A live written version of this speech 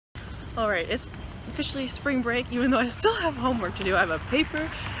Alright, it's officially spring break, even though I still have homework to do. I have a paper,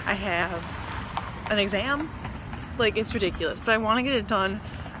 I have an exam. Like, it's ridiculous, but I want to get it done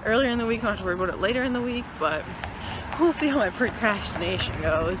earlier in the week. I don't have to worry about it later in the week, but we'll see how my procrastination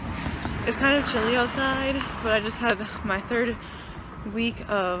goes. It's kind of chilly outside, but I just had my 3rd week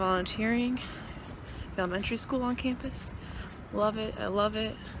of volunteering at the elementary school on campus. Love it, I love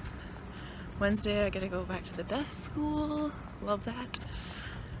it. Wednesday I gotta go back to the deaf school. Love that.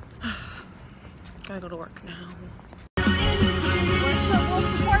 Gotta go to work now. We'll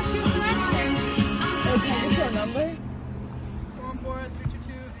support you connection. Okay, what's your number? 414-322-8.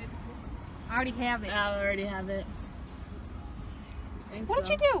 I already have it. I already have it. What did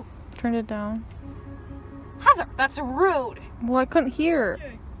you do? Turned it down. Heather, that's rude. Well, I couldn't hear.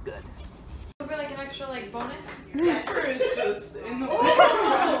 Good. For like an extra like bonus? It's just in the way.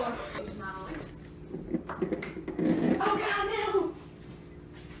 Oh! Oh god, no!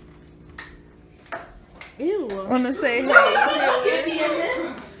 Ew. I wanna say hey.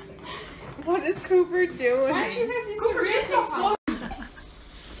 What is Cooper doing? Why don't you guys use your